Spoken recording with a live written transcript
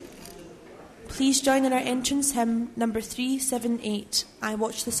Please join in our entrance hymn, number 378, I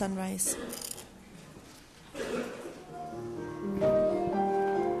Watch the Sunrise.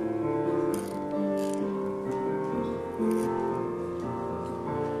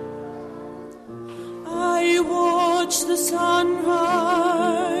 I watch the sunrise,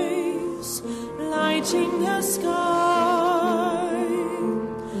 lighting the sky,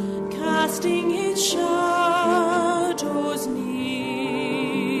 casting its shadows near.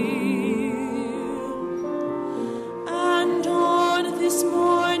 And on this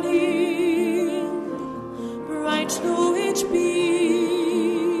morning, bright though it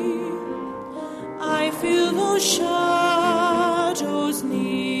be, I feel those shadows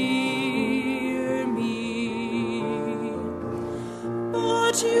near me.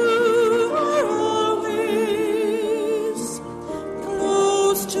 But you are always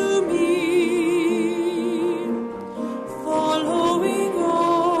close to me, following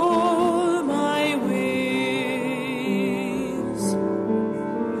all my ways.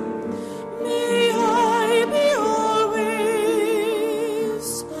 May I be always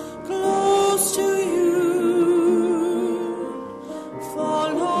close to you,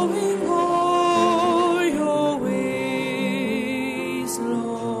 following all your ways,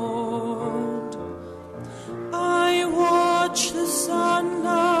 Lord. I watch the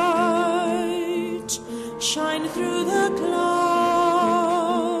sunlight shine through the clouds,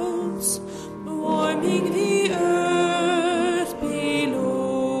 warming the earth below.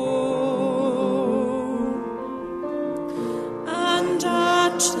 And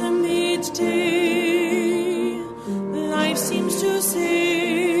at the midday, life seems to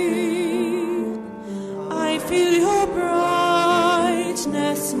say, I feel your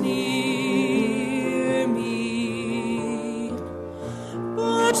brightness near me.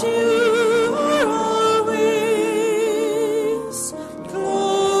 But you are always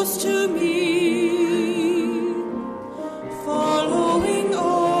close to me, following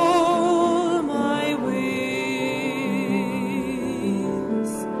all my ways.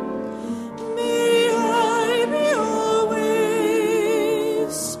 May I be always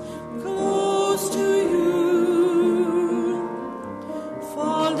close to you,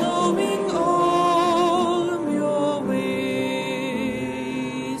 following all your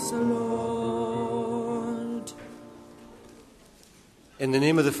ways, Lord. In the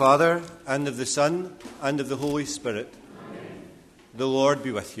name of the Father, and of the Son, and of the Holy Spirit. Amen. The Lord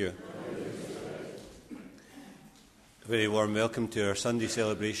be with you. A very warm welcome to our Sunday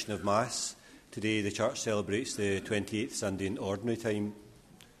celebration of Mass. Today the Church celebrates the 28th Sunday in Ordinary Time.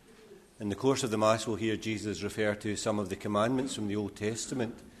 In the course of the Mass we'll hear Jesus refer to some of the commandments from the Old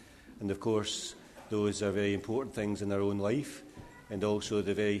Testament. And of course those are very important things in our own life, and also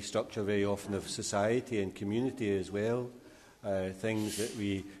the very structure very often of society and community as well. Things that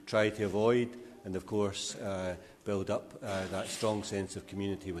we try to avoid, and of course build up that strong sense of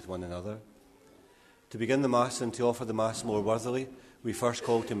community with one another. To begin the Mass and to offer the Mass more worthily, we first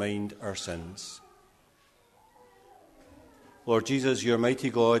call to mind our sins. Lord Jesus, your mighty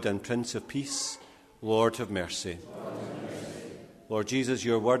God and Prince of Peace, Lord have mercy. Lord Jesus,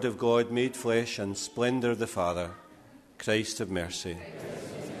 your Word of God made flesh and splendour of the Father, Christ have mercy.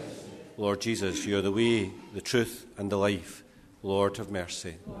 Lord Jesus, you are the way, the truth and the life, Lord have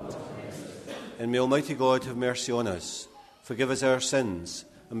mercy. And may Almighty God have mercy on us, forgive us our sins,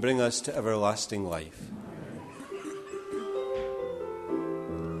 and bring us to everlasting life.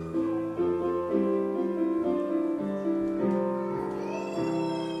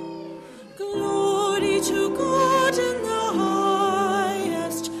 Glory to God in the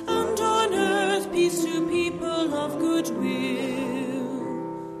highest, and on earth peace to people of good will.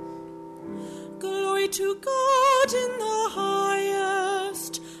 Glory to God in the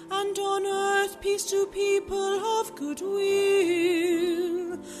highest, and on earth peace to people of good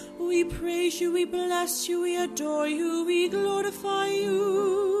will. We praise you, we bless you, we adore you, we glorify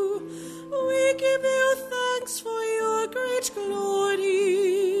you. We give you thanks for your great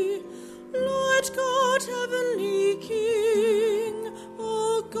glory. Lord God, heavenly King,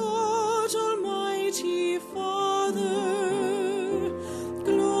 O God, almighty Father.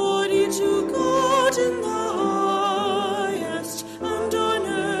 Glory to God in the highest, and on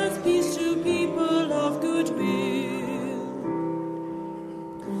earth peace to people of good will.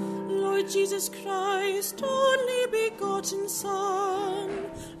 Lord Jesus Christ, only begotten Son,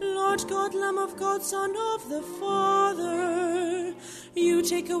 Lord God, Lamb of God, Son of the Father, you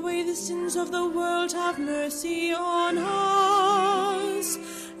take away the sins of the world, have mercy on us.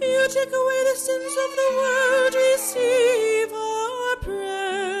 You take away the sins of the world, receive our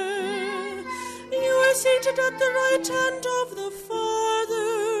prayer. You are seated at the right hand of the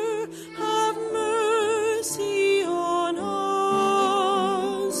Father, have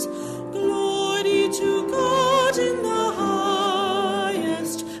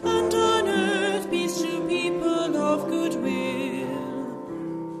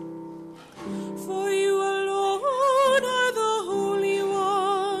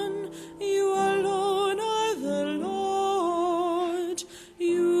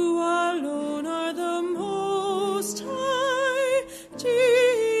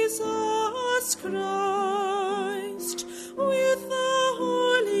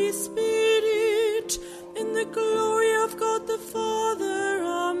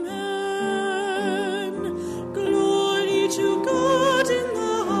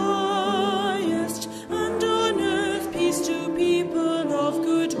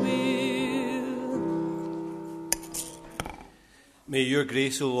May your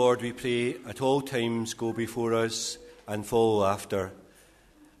grace, O Lord, we pray, at all times go before us and follow after,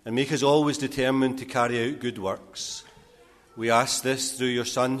 and make us always determined to carry out good works. We ask this through your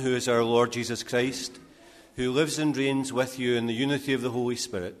Son, who is our Lord Jesus Christ, who lives and reigns with you in the unity of the Holy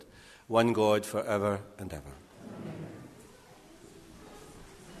Spirit, one God, for ever and ever.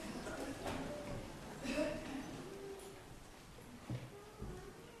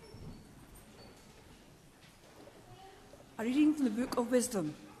 A reading from the Book of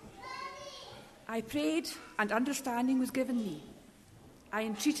Wisdom. I prayed, and understanding was given me. I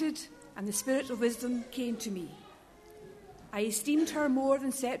entreated, and the spirit of wisdom came to me. I esteemed her more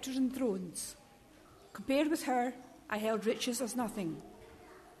than sceptres and thrones. Compared with her, I held riches as nothing.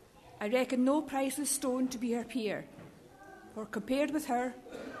 I reckoned no priceless stone to be her peer, for compared with her,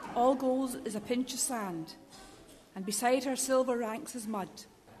 all gold is a pinch of sand, and beside her silver ranks as mud.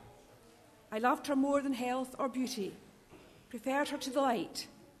 I loved her more than health or beauty, preferred her to the light,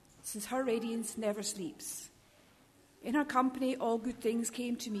 since her radiance never sleeps. In her company all good things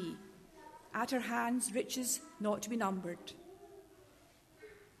came to me, at her hands riches not to be numbered.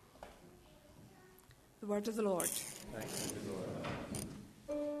 The word of the Lord. Thanks be to the Lord.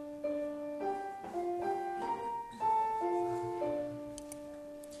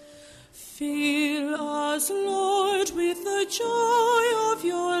 Fill us, Lord, with the joy of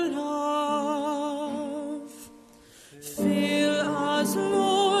your love. Fill us,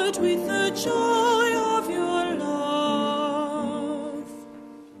 Lord, with the joy of your love.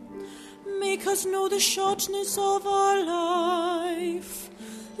 Make us know the shortness of our life,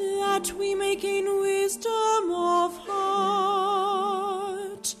 that we may gain wisdom of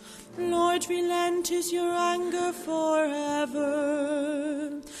heart. Lord, relent is your anger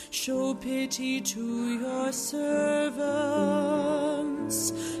forever. Show pity to your servants.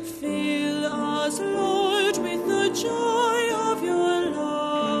 Fill us, Lord, with the joy of your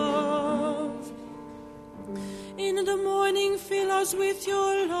love. In the morning, fill us with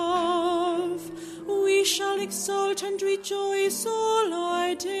your love. We shall exult and rejoice all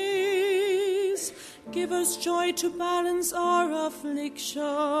our days. Give us joy to balance our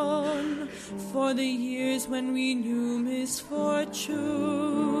affliction, for the years when we knew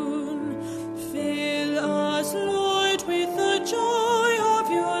misfortune. Fill us, Lord, with the joy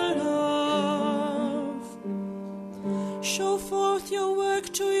of your love. Show forth your work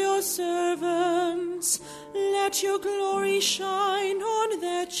to your servants. Let your glory shine on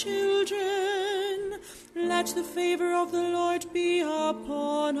their children. Let the favor of the Lord be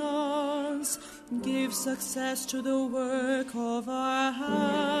upon us. Give success to the work of our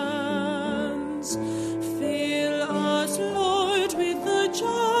hands. Fill us, Lord, with the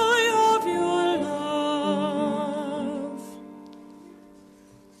joy of your love.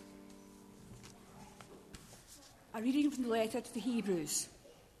 A reading from the letter to the Hebrews.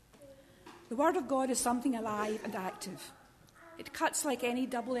 The word of God is something alive and active. It cuts like any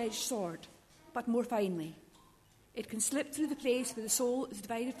double-edged sword, but more finely. It can slip through the place where the soul is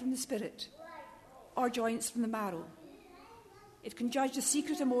divided from the spirit, or joints from the marrow. It can judge the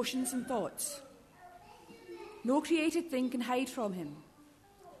secret emotions and thoughts. No created thing can hide from him.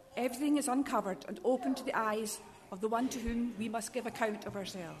 Everything is uncovered and open to the eyes of the one to whom we must give account of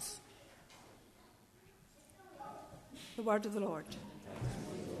ourselves. The word of the Lord.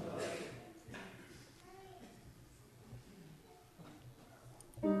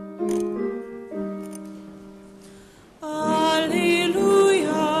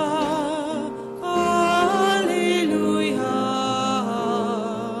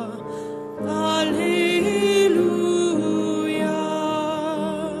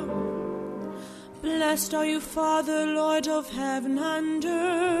 Blessed are you, Father, Lord of heaven and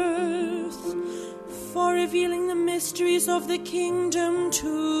earth, for revealing the mysteries of the kingdom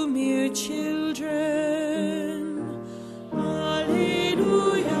to mere children.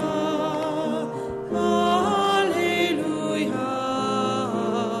 Alleluia, alleluia,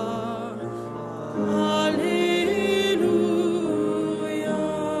 alleluia.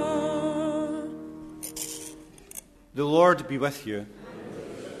 The Lord be with you.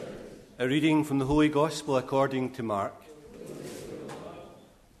 A reading from the Holy Gospel according to Mark.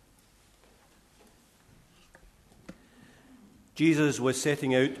 Jesus was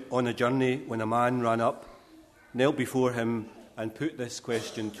setting out on a journey when a man ran up, knelt before him, and put this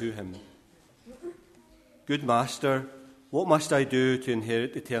question to him. Good Master, what must I do to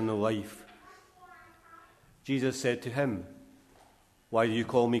inherit eternal life? Jesus said to him, Why do you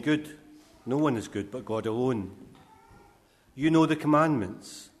call me good? No one is good but God alone. You know the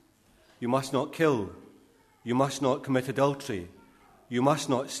commandments. You must not kill. You must not commit adultery. You must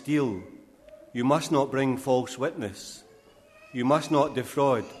not steal. You must not bring false witness. You must not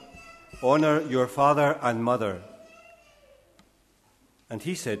defraud. Honor your father and mother." And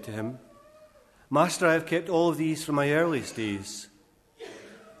he said to him, "Master, I have kept all of these from my earliest days."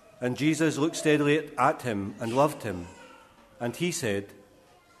 And Jesus looked steadily at him and loved him. And he said,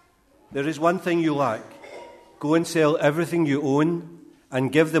 "There is one thing you lack. Go and sell everything you own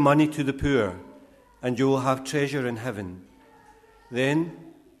and give the money to the poor, and you will have treasure in heaven.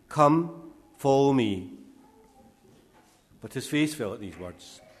 Then come, follow me." But his face fell at these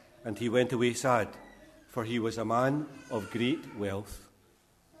words, and he went away sad, for he was a man of great wealth.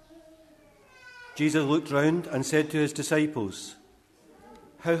 Jesus looked round and said to his disciples,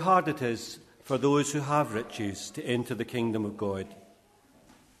 "How hard it is for those who have riches to enter the kingdom of God."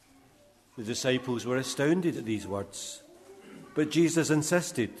 The disciples were astounded at these words, but Jesus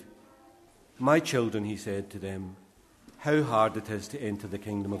insisted. "My children," he said to them, "how hard it is to enter the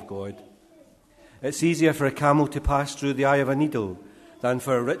kingdom of God. It's easier for a camel to pass through the eye of a needle than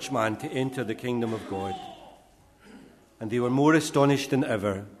for a rich man to enter the kingdom of God." And they were more astonished than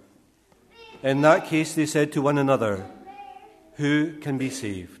ever. In that case, they said to one another, "Who can be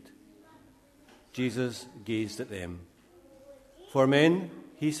saved?" Jesus gazed at them. "For men,"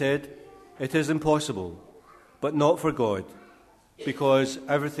 he said, "it is impossible, but not for God, because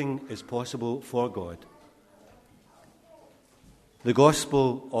everything is possible for God." The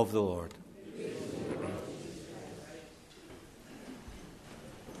Gospel of the Lord.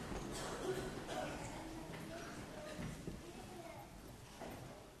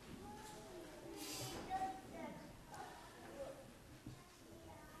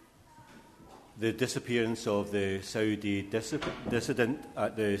 The disappearance of the Saudi dissident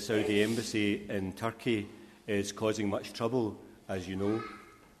at the Saudi embassy in Turkey is causing much trouble, as you know.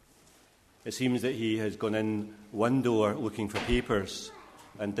 It seems that he has gone in one door looking for papers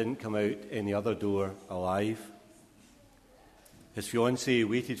and didn't come out any other door alive. His fiancée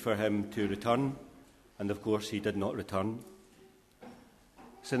waited for him to return, and of course he did not return.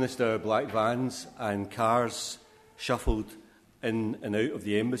 Sinister black vans and cars shuffled in and out of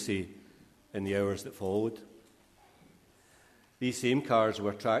the embassy in the hours that followed. These same cars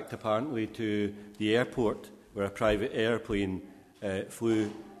were tracked apparently to the airport where a private airplane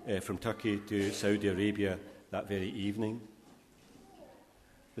flew from Turkey to Saudi Arabia that very evening.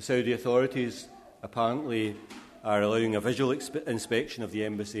 The Saudi authorities apparently are allowing a visual inspection of the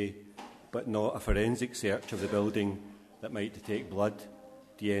embassy, but not a forensic search of the building that might detect blood,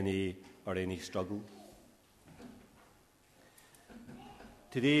 DNA, or any struggle.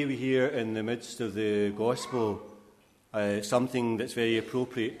 Today we hear in the midst of the Gospel something that's very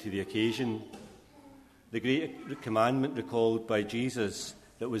appropriate to the occasion. The great commandment recalled by Jesus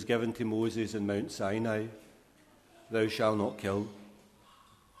that was given to Moses in Mount Sinai, "Thou shalt not kill."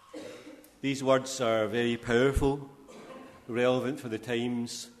 These words are very powerful, relevant for the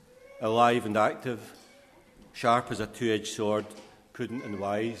times, alive and active, sharp as a two-edged sword, prudent and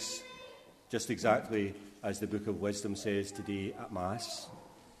wise, just exactly as the Book of Wisdom says today at Mass.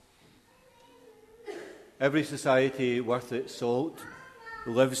 Every society worth its salt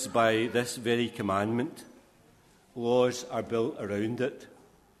lives by this very commandment. Laws are built around it.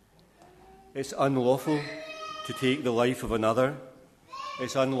 It's unlawful to take the life of another.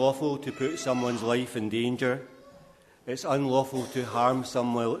 It's unlawful to put someone's life in danger. It's unlawful to harm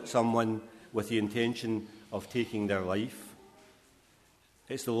someone with the intention of taking their life.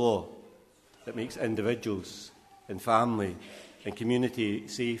 It's the law that makes individuals and family and community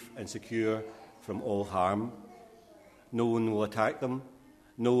safe and secure from all harm. No one will attack them.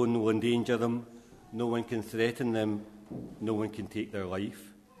 No one will endanger them. No one can threaten them. No one can take their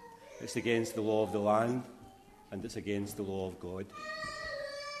life. It's against the law of the land, and it's against the law of God.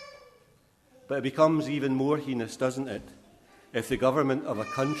 But it becomes even more heinous, doesn't it, if the government of a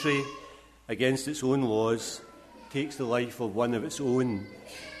country, against its own laws, takes the life of one of its own,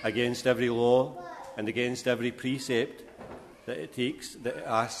 against every law and against every precept that it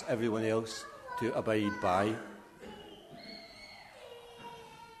asks everyone else to abide by.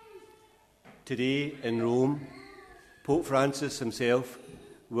 Today in Rome, Pope Francis himself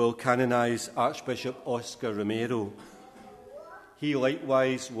will canonize Archbishop Oscar Romero. He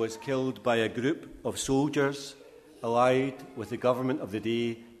likewise was killed by a group of soldiers allied with the government of the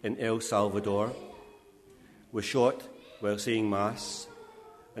day in El Salvador, was shot while saying Mass,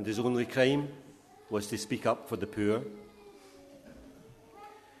 and his only crime was to speak up for the poor.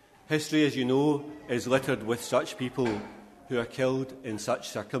 History, as you know, is littered with such people who are killed in such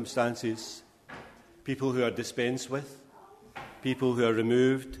circumstances, people who are dispensed with, people who are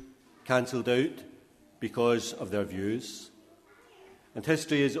removed, cancelled out because of their views. And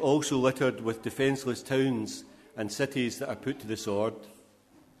history is also littered with defenceless towns and cities that are put to the sword.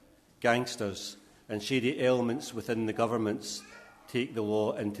 Gangsters and shady elements within the governments take the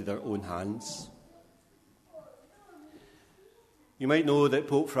law into their own hands. You might know that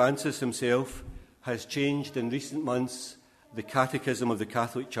Pope Francis himself has changed in recent months the catechism of the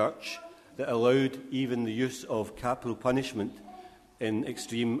Catholic Church that allowed even the use of capital punishment in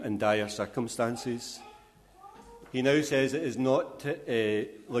extreme and dire circumstances. He now says it is not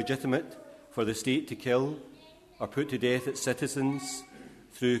legitimate for the state to kill or put to death its citizens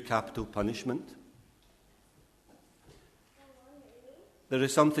through capital punishment. There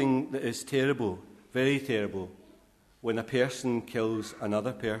is something that is terrible, very terrible, when a person kills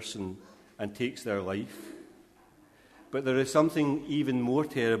another person and takes their life. But there is something even more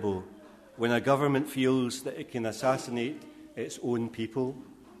terrible when a government feels that it can assassinate its own people.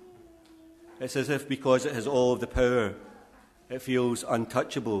 It's as if because it has all of the power, it feels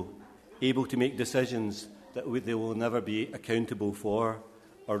untouchable, able to make decisions that they will never be accountable for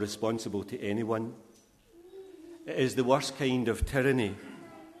or responsible to anyone. It is the worst kind of tyranny.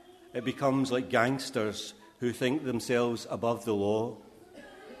 It becomes like gangsters who think themselves above the law.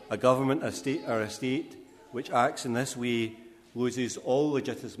 A government, a state which acts in this way loses all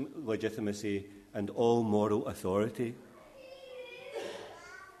legitimacy and all moral authority.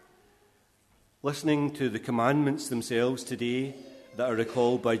 Listening to the commandments themselves today that are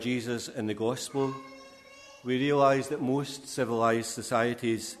recalled by Jesus in the Gospel, we realise that most civilised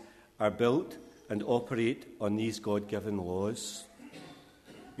societies are built and operate on these God-given laws.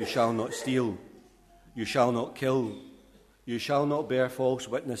 You shall not steal. You shall not kill. You shall not bear false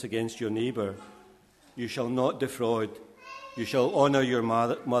witness against your neighbour. You shall not defraud. You shall honour your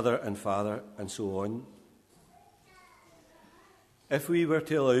mother and father, and so on. If we were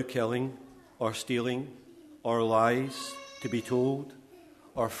to allow killing or stealing or lies to be told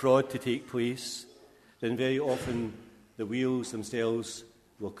or fraud to take place, then very often the wheels themselves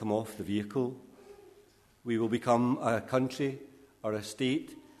will come off the vehicle. We will become a country or a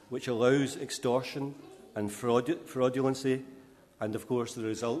state which allows extortion and fraudulency, and of course the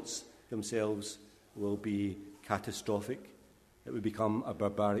results themselves will be catastrophic. It would become a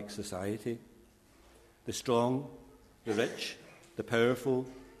barbaric society. The strong, the rich, the powerful,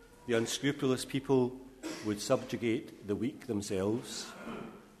 the unscrupulous people would subjugate the weak themselves.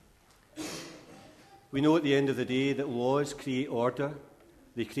 We know at the end of the day that laws create order,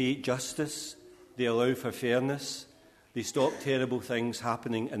 they create justice, they allow for fairness, they stop terrible things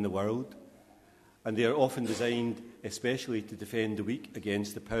happening in the world, and they are often designed especially to defend the weak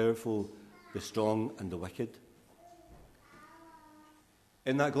against the powerful, the strong and the wicked.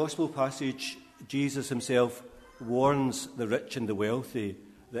 In that Gospel passage, Jesus himself warns the rich and the wealthy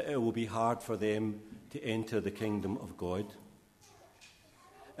that it will be hard for them to enter the kingdom of God.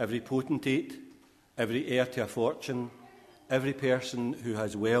 Every potentate, every heir to a fortune, every person who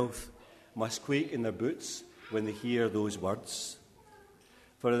has wealth must quake in their boots when they hear those words.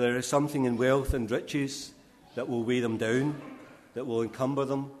 For there is something in wealth and riches that will weigh them down, that will encumber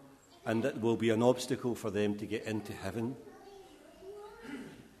them, and that will be an obstacle for them to get into heaven.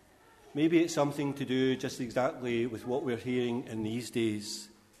 Maybe it's something to do just exactly with what we're hearing in these days,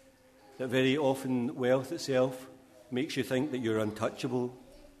 that very often wealth itself makes you think that you're untouchable,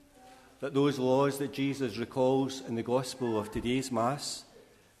 that those laws that Jesus recalls in the Gospel of today's Mass,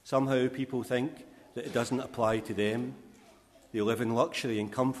 somehow people think that it doesn't apply to them. They live in luxury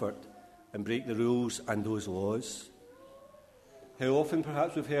and comfort and break the rules and those laws. How often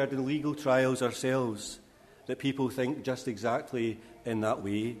perhaps we've heard in legal trials ourselves that people think just exactly in that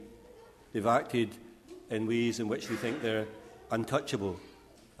way. They've acted in ways in which they think they're untouchable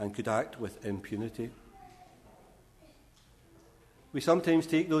and could act with impunity. We sometimes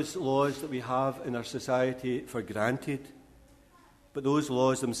take those laws that we have in our society for granted, but those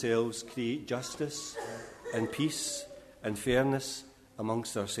laws themselves create justice and peace and fairness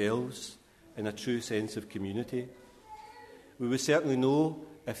amongst ourselves in a true sense of community. We would certainly know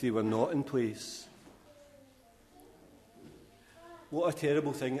if they were not in place. What a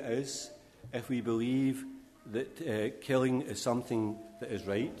terrible thing it is if we believe that killing is something that is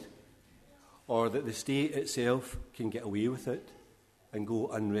right, or that the state itself can get away with it and go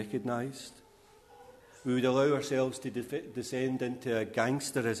unrecognised. We would allow ourselves to descend into a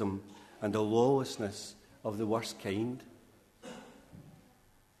gangsterism and a lawlessness of the worst kind.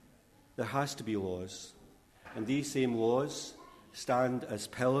 There has to be laws, and these same laws stand as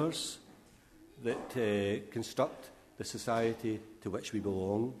pillars that construct the society to which we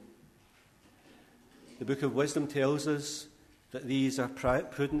belong. The Book of Wisdom tells us that these are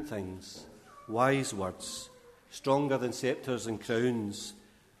prudent things, wise words, stronger than sceptres and crowns,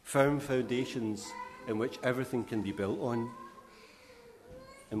 firm foundations in which everything can be built on.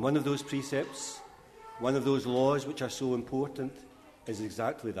 And one of those precepts, one of those laws which are so important, is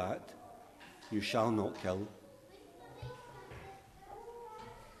exactly that: you shall not kill.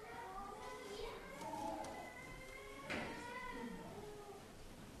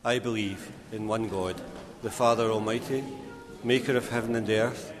 I believe in one God, the Father Almighty, maker of heaven and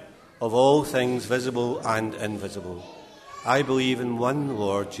earth, of all things visible and invisible. I believe in one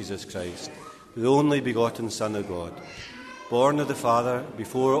Lord Jesus Christ, the only begotten Son of God, born of the Father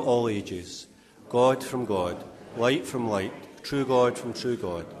before all ages, God from God, light from light, true God from true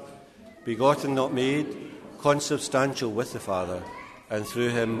God, begotten, not made, consubstantial with the Father, and through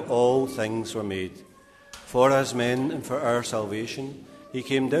him all things were made. For us men and for our salvation, he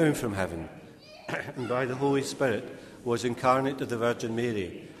came down from heaven, and by the Holy Spirit was incarnate of the Virgin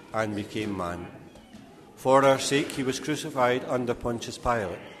Mary, and became man. For our sake he was crucified under Pontius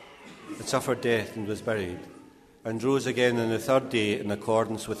Pilate, and suffered death and was buried, and rose again on the third day in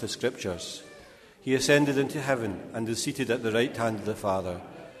accordance with the Scriptures. He ascended into heaven and is seated at the right hand of the Father.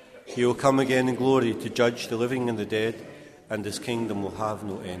 He will come again in glory to judge the living and the dead, and his kingdom will have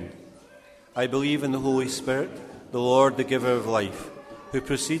no end. I believe in the Holy Spirit, the Lord, the giver of life, who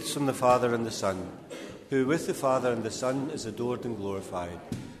proceeds from the Father and the Son, who with the Father and the Son is adored and glorified,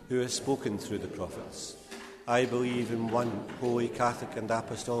 who has spoken through the prophets. I believe in one holy, Catholic and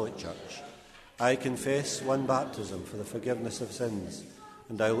Apostolic Church. I confess one baptism for the forgiveness of sins,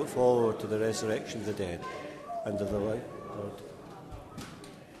 and I look forward to the resurrection of the dead and of the life of God.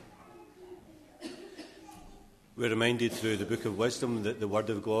 We're reminded through the Book of Wisdom that the Word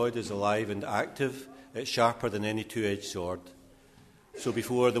of God is alive and active. It's sharper than any two-edged sword. So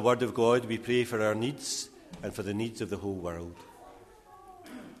before the Word of God, we pray for our needs and for the needs of the whole world.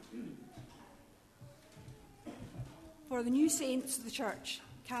 For the new saints of the Church,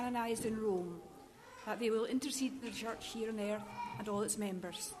 canonised in Rome, that they will intercede for the Church here on earth and all its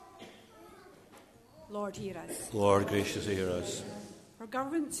members. Lord, hear us. Lord, graciously hear us. For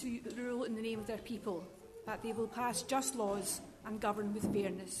governments who rule in the name of their people, that they will pass just laws and govern with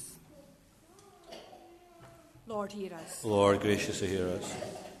fairness. Lord, hear us. Lord, graciously hear us.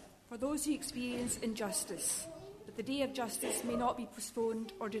 For those who experience injustice, that the day of justice may not be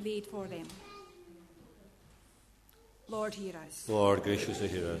postponed or delayed for them. Lord, hear us. Lord, graciously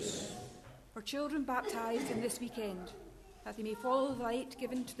hear us. For children baptised in this weekend, that they may follow the light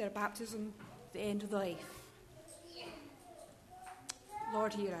given to their baptism at the end of life.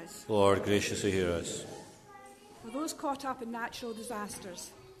 Lord, hear us. Lord, graciously hear us. For those caught up in natural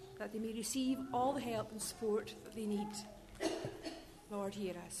disasters, that they may receive all the help and support that they need. Lord,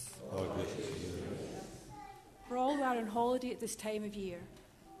 hear us. Lord, graciously hear us. For all who are on holiday at this time of year,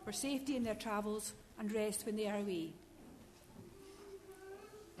 for safety in their travels and rest when they are away.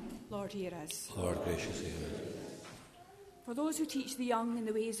 Lord, hear us. Lord, graciously hear us. For those who teach the young in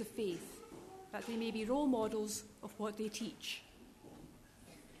the ways of faith, that they may be role models of what they teach.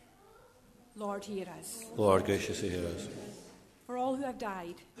 Lord, hear us. Lord, graciously hear us. For all who have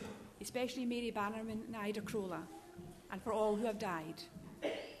died, especially Mary Bannerman and Ida Crolla, and for all who have died.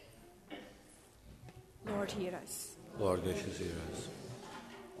 Lord, hear us. Lord, graciously hear us.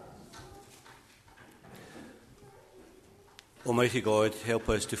 Almighty God, help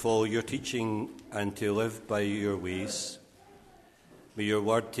us to follow your teaching and to live by your ways. May your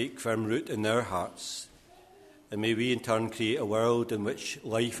word take firm root in our hearts, and may we in turn create a world in which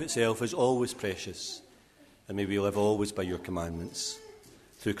life itself is always precious, and may we live always by your commandments.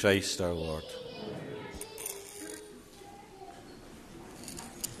 Through Christ our Lord.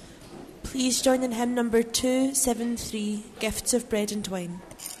 Please join in hymn number 273, Gifts of Bread and Wine.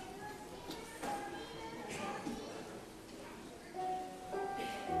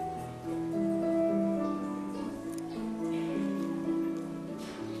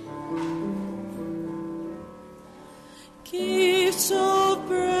 Gifts of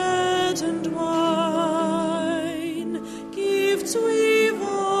bread and wine, gifts we've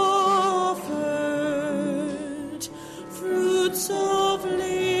offered, fruits of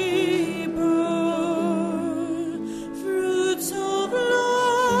labour, fruits of love,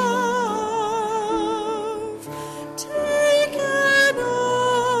 taken,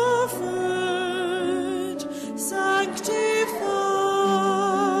 offered, sanctified,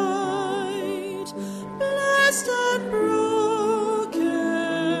 blessed and broken,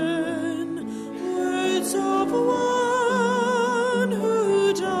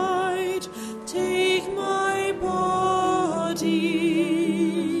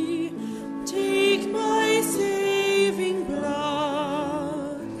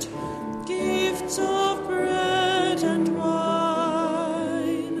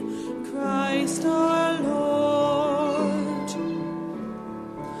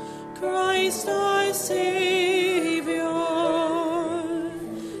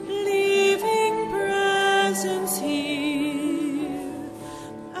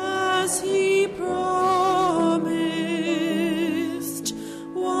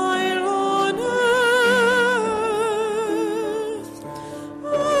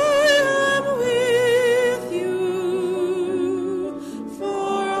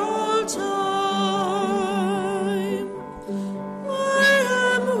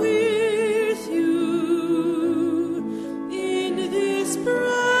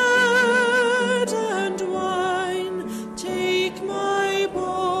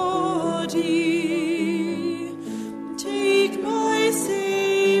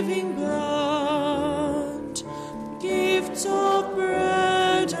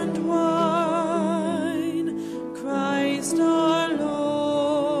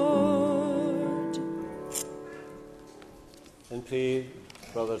 pray,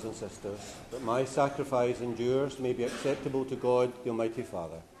 brothers and sisters, that my sacrifice and yours may be acceptable to God, the Almighty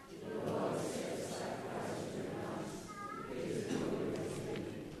Father.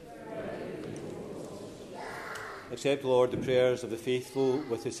 Accept, Lord, the prayers of the faithful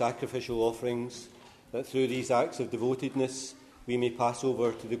with the sacrificial offerings, that through these acts of devotedness we may pass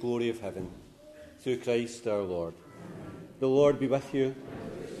over to the glory of heaven. Through Christ our Lord. The Lord be with you.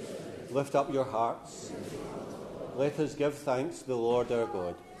 Lift up your hearts. Let us give thanks to the Lord our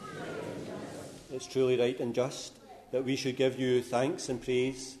God. It's truly right and just that we should give you thanks and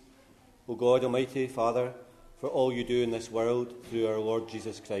praise, O God, Almighty Father, for all you do in this world through our Lord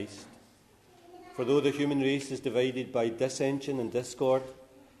Jesus Christ. For though the human race is divided by dissension and discord,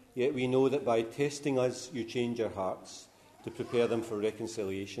 yet we know that by testing us you change our hearts to prepare them for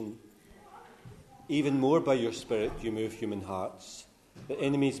reconciliation. Even more by your Spirit you move human hearts, that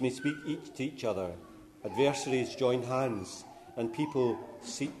enemies may speak each to each other, adversaries join hands, and people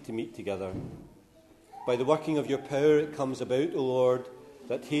seek to meet together. By the working of your power it comes about, O Lord,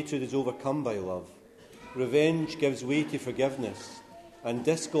 that hatred is overcome by love. Revenge gives way to forgiveness, and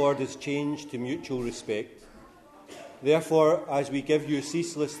discord is changed to mutual respect. Therefore, as we give you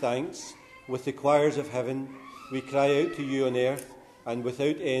ceaseless thanks with the choirs of heaven, we cry out to you on earth, and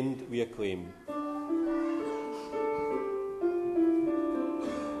without end we acclaim.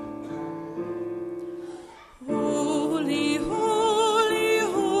 Holy, holy,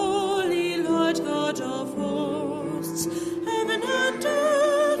 holy, Lord God of hosts, heaven and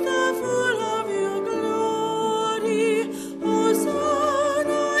earth are full of your glory.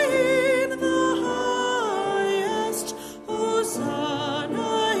 Hosanna in the highest,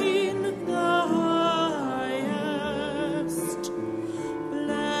 Hosanna in the highest.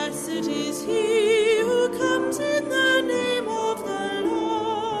 Blessed is he who comes in the name of the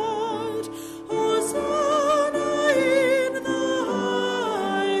Lord. Hosanna in the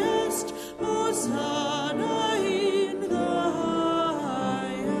highest, Hosanna in the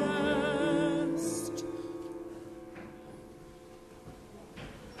highest.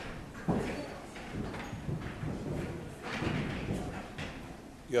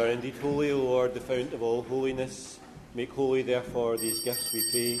 You are indeed holy, O Lord, the fount of all holiness. Make holy, therefore, these gifts, we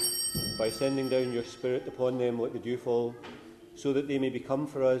pray, by sending down your Spirit upon them like the dewfall, so that they may become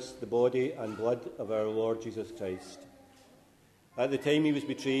for us the body and blood of our Lord Jesus Christ. At the time he was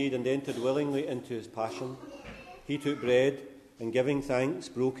betrayed and entered willingly into his passion, he took bread, and giving thanks,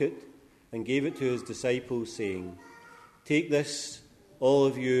 broke it, and gave it to his disciples, saying, "Take this, all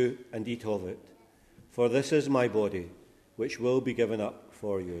of you, and eat of it, for this is my body, which will be given up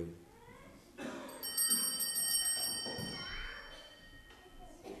for you."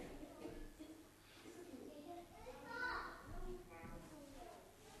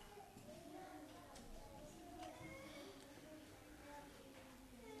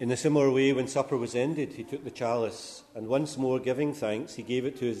 In a similar way, when supper was ended, he took the chalice, and once more giving thanks, he gave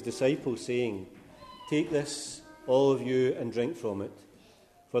it to his disciples, saying, "Take this, all of you, and drink from it,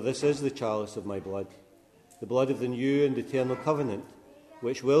 for this is the chalice of my blood, the blood of the new and eternal covenant,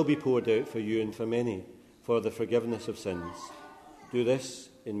 which will be poured out for you and for many, for the forgiveness of sins. Do this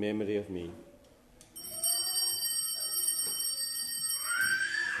in memory of me."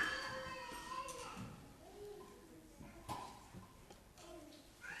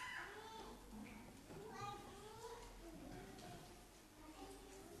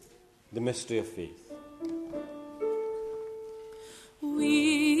 The mystery of faith.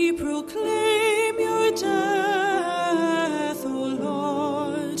 We proclaim your death, O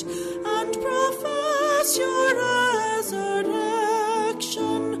Lord, and profess your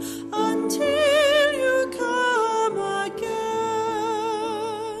resurrection until you come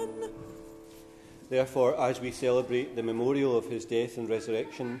again. Therefore, as we celebrate the memorial of his death and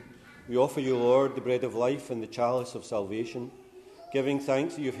resurrection, we offer you, Lord, the bread of life and the chalice of salvation, giving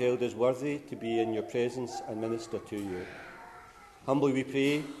thanks that you have held us worthy to be in your presence and minister to you. Humbly we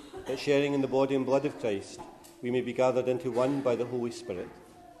pray that, sharing in the body and blood of Christ, we may be gathered into one by the Holy Spirit.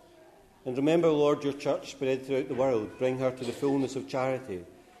 And remember, Lord, your church spread throughout the world. Bring her to the fullness of charity,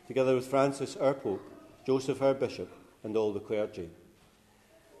 together with Francis, our Pope, Joseph, our Bishop, and all the clergy.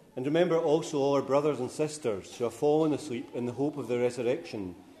 And remember also all our brothers and sisters who have fallen asleep in the hope of the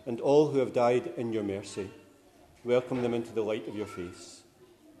resurrection, and all who have died in your mercy. Welcome them into the light of your face.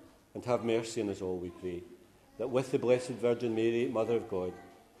 And have mercy on us all, we pray, that with the Blessed Virgin Mary, Mother of God,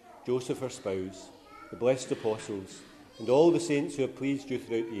 Joseph her spouse, the blessed apostles, and all the saints who have pleased you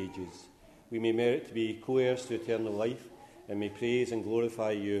throughout the ages, we may merit to be co-heirs to eternal life, and may praise and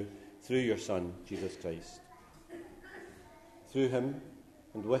glorify you through your Son, Jesus Christ. Through him,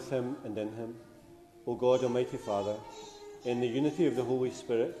 and with him, and in him, O God, Almighty Father, In the unity of the Holy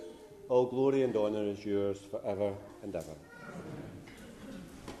Spirit, all glory and honour is yours forever and ever.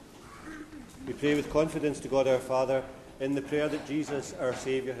 We pray with confidence to God our Father in the prayer that Jesus, our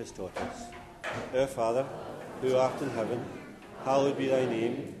Saviour, has taught us. Our Father, who art in heaven, hallowed be thy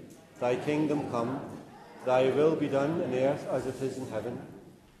name. Thy kingdom come, thy will be done on earth as it is in heaven.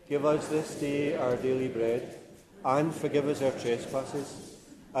 Give us this day our daily bread, and forgive us our trespasses,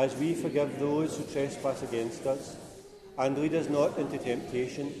 as we forgive those who trespass against us. And lead us not into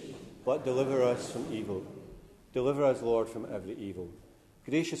temptation, but deliver us from evil. Deliver us, Lord, from every evil.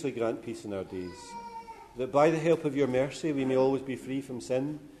 Graciously grant peace in our days, that by the help of your mercy we may always be free from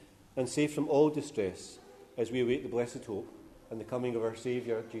sin and safe from all distress, as we await the blessed hope and the coming of our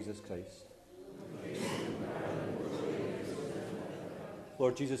Saviour, Jesus Christ.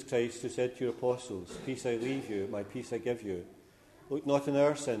 Lord Jesus Christ, who said to your apostles, "Peace I leave you, my peace I give you," look not on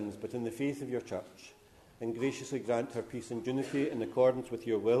our sins, but in the faith of your church, and graciously grant her peace and unity in accordance with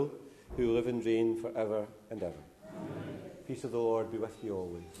your will, who live and reign for ever and ever. Amen. Peace of the Lord be with you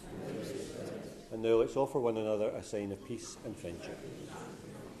always. And now let's offer one another a sign of peace and friendship.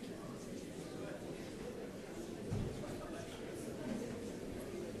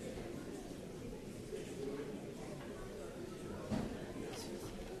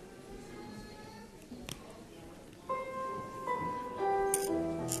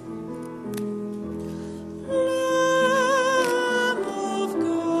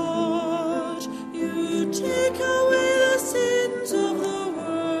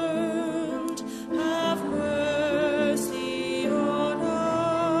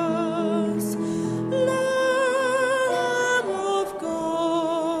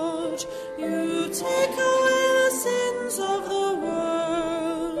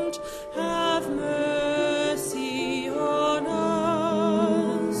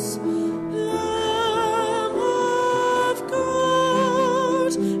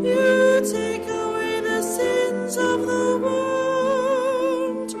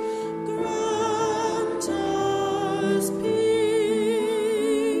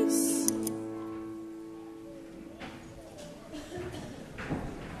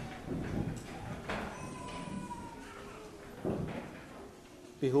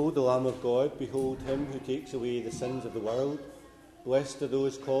 Behold the Lamb of God, behold him who takes away the sins of the world. Blessed are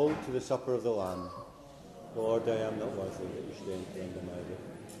those called to the supper of the Lamb. Lord, I am not worthy that you should enter into my roof,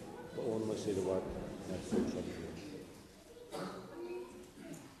 but only say the word, and my soul shall be healed.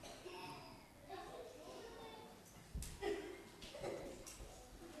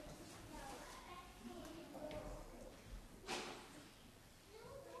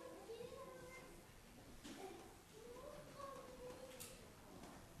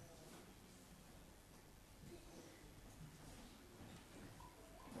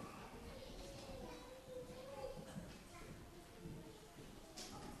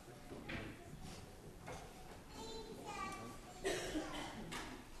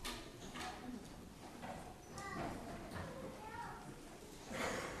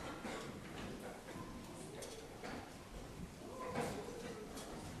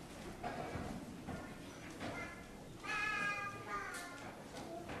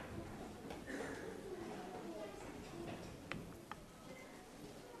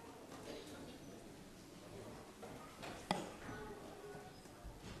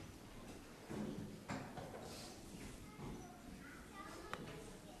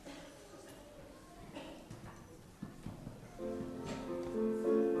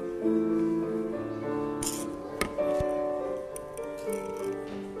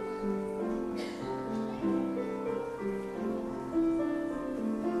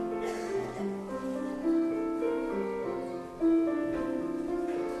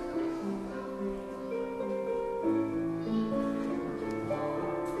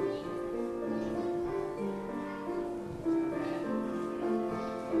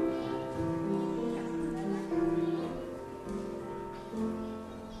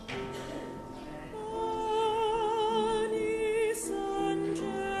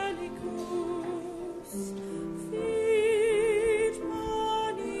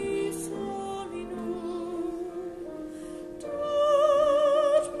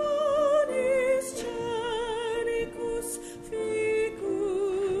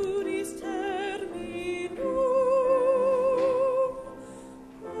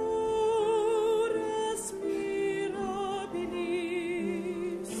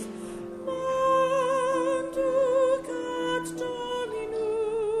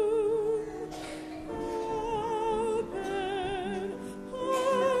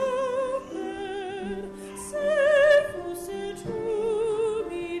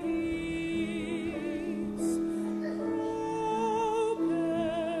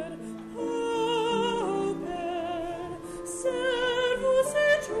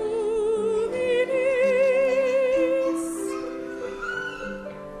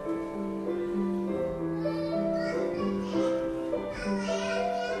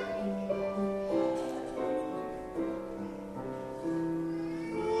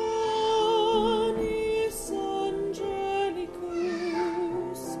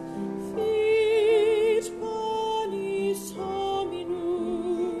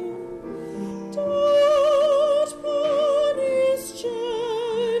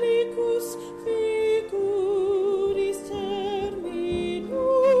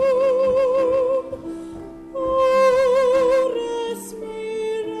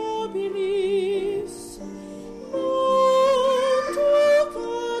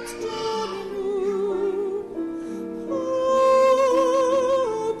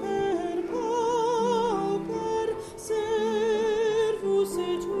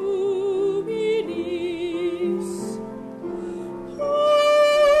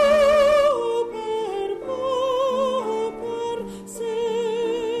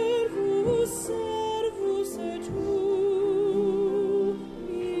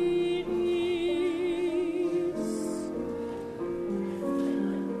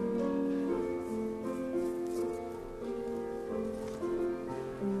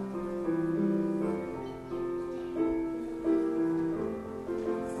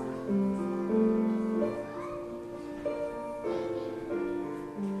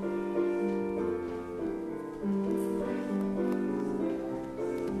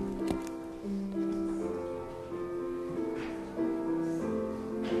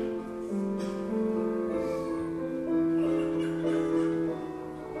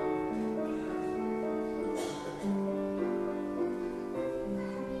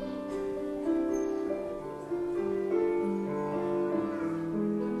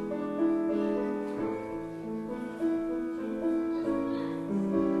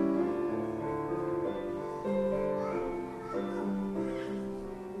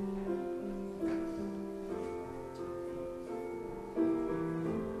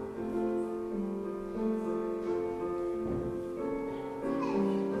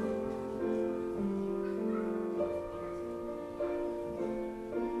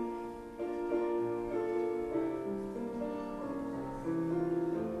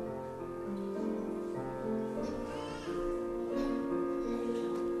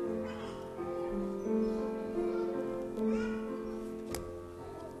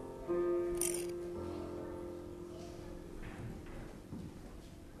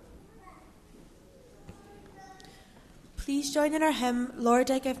 Please join in our hymn, Lord,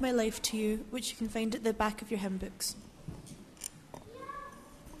 I Give My Life to You, which you can find at the back of your hymn books.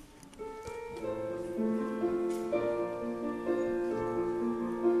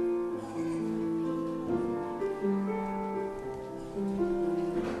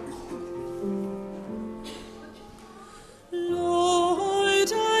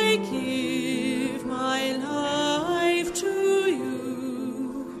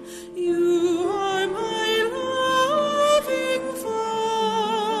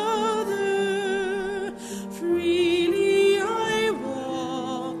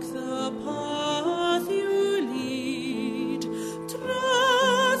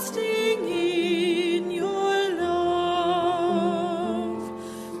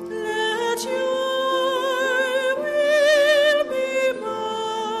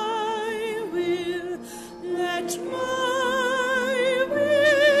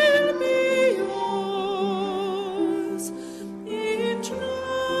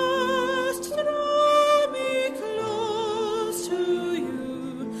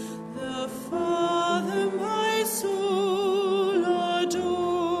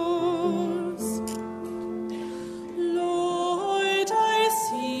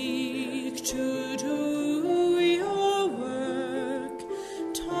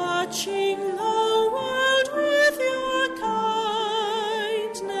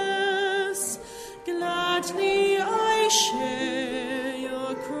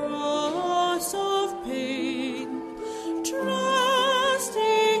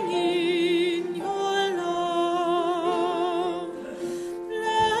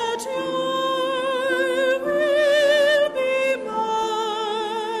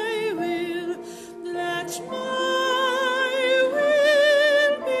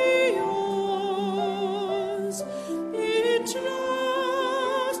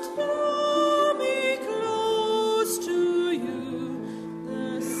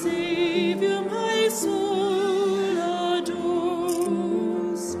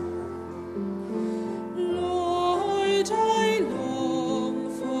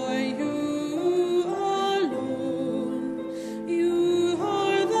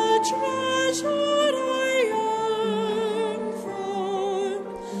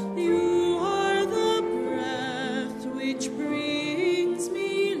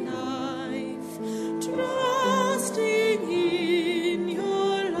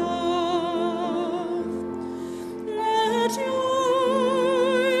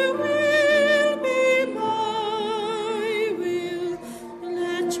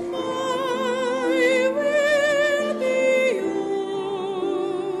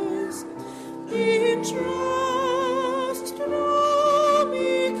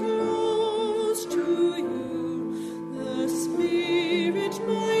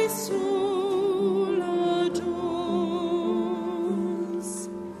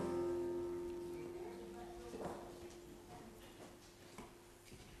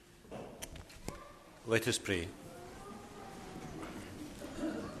 Let us pray.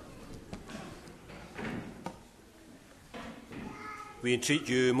 We entreat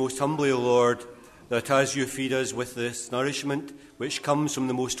you most humbly, O Lord, that as you feed us with this nourishment which comes from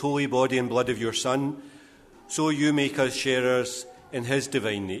the most holy body and blood of your Son, so you make us sharers in his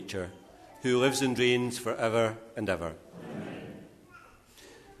divine nature, who lives and reigns for ever and ever. Amen.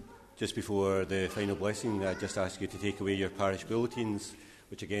 Just before the final blessing, I just ask you to take away your parish bulletins,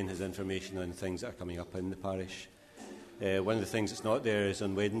 which again has information on things that are coming up in the parish. One of the things that's not there is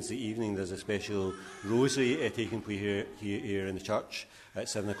on Wednesday evening there's a special rosary taking place here in the church at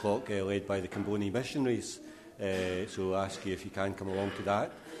 7 o'clock, led by the Comboni missionaries. So I ask you if you can come along to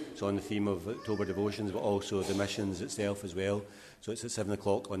that. It's on the theme of October devotions, but also the missions itself as well. So it's at 7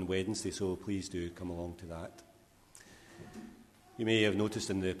 o'clock on Wednesday, so please do come along to that. You may have noticed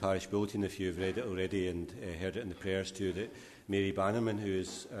in the parish bulletin, if you've read it already and heard it in the prayers too, that Mary Bannerman, who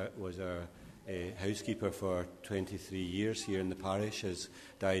was our housekeeper for 23 years here in the parish, has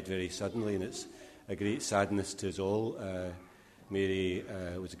died very suddenly, and it's a great sadness to us all. Mary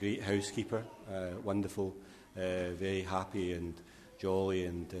was a great housekeeper, wonderful, very happy and jolly,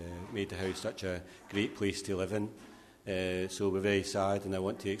 and made the house such a great place to live in. So we're very sad, and I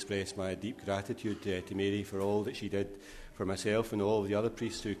want to express my deep gratitude to Mary for all that she did for myself and all of the other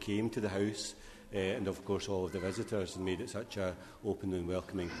priests who came to the house, and of course all of the visitors, and made it such an open and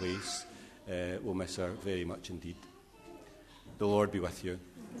welcoming place. We'll miss her very much indeed. The Lord be with you.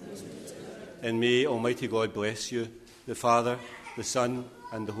 And may Almighty God bless you, the Father, the Son,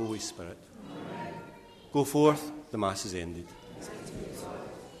 and the Holy Spirit. Amen. Go forth, the Mass is ended.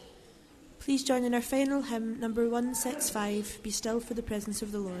 Please join in our final hymn, number 165, Be Still for the Presence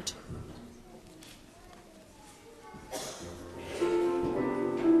of the Lord.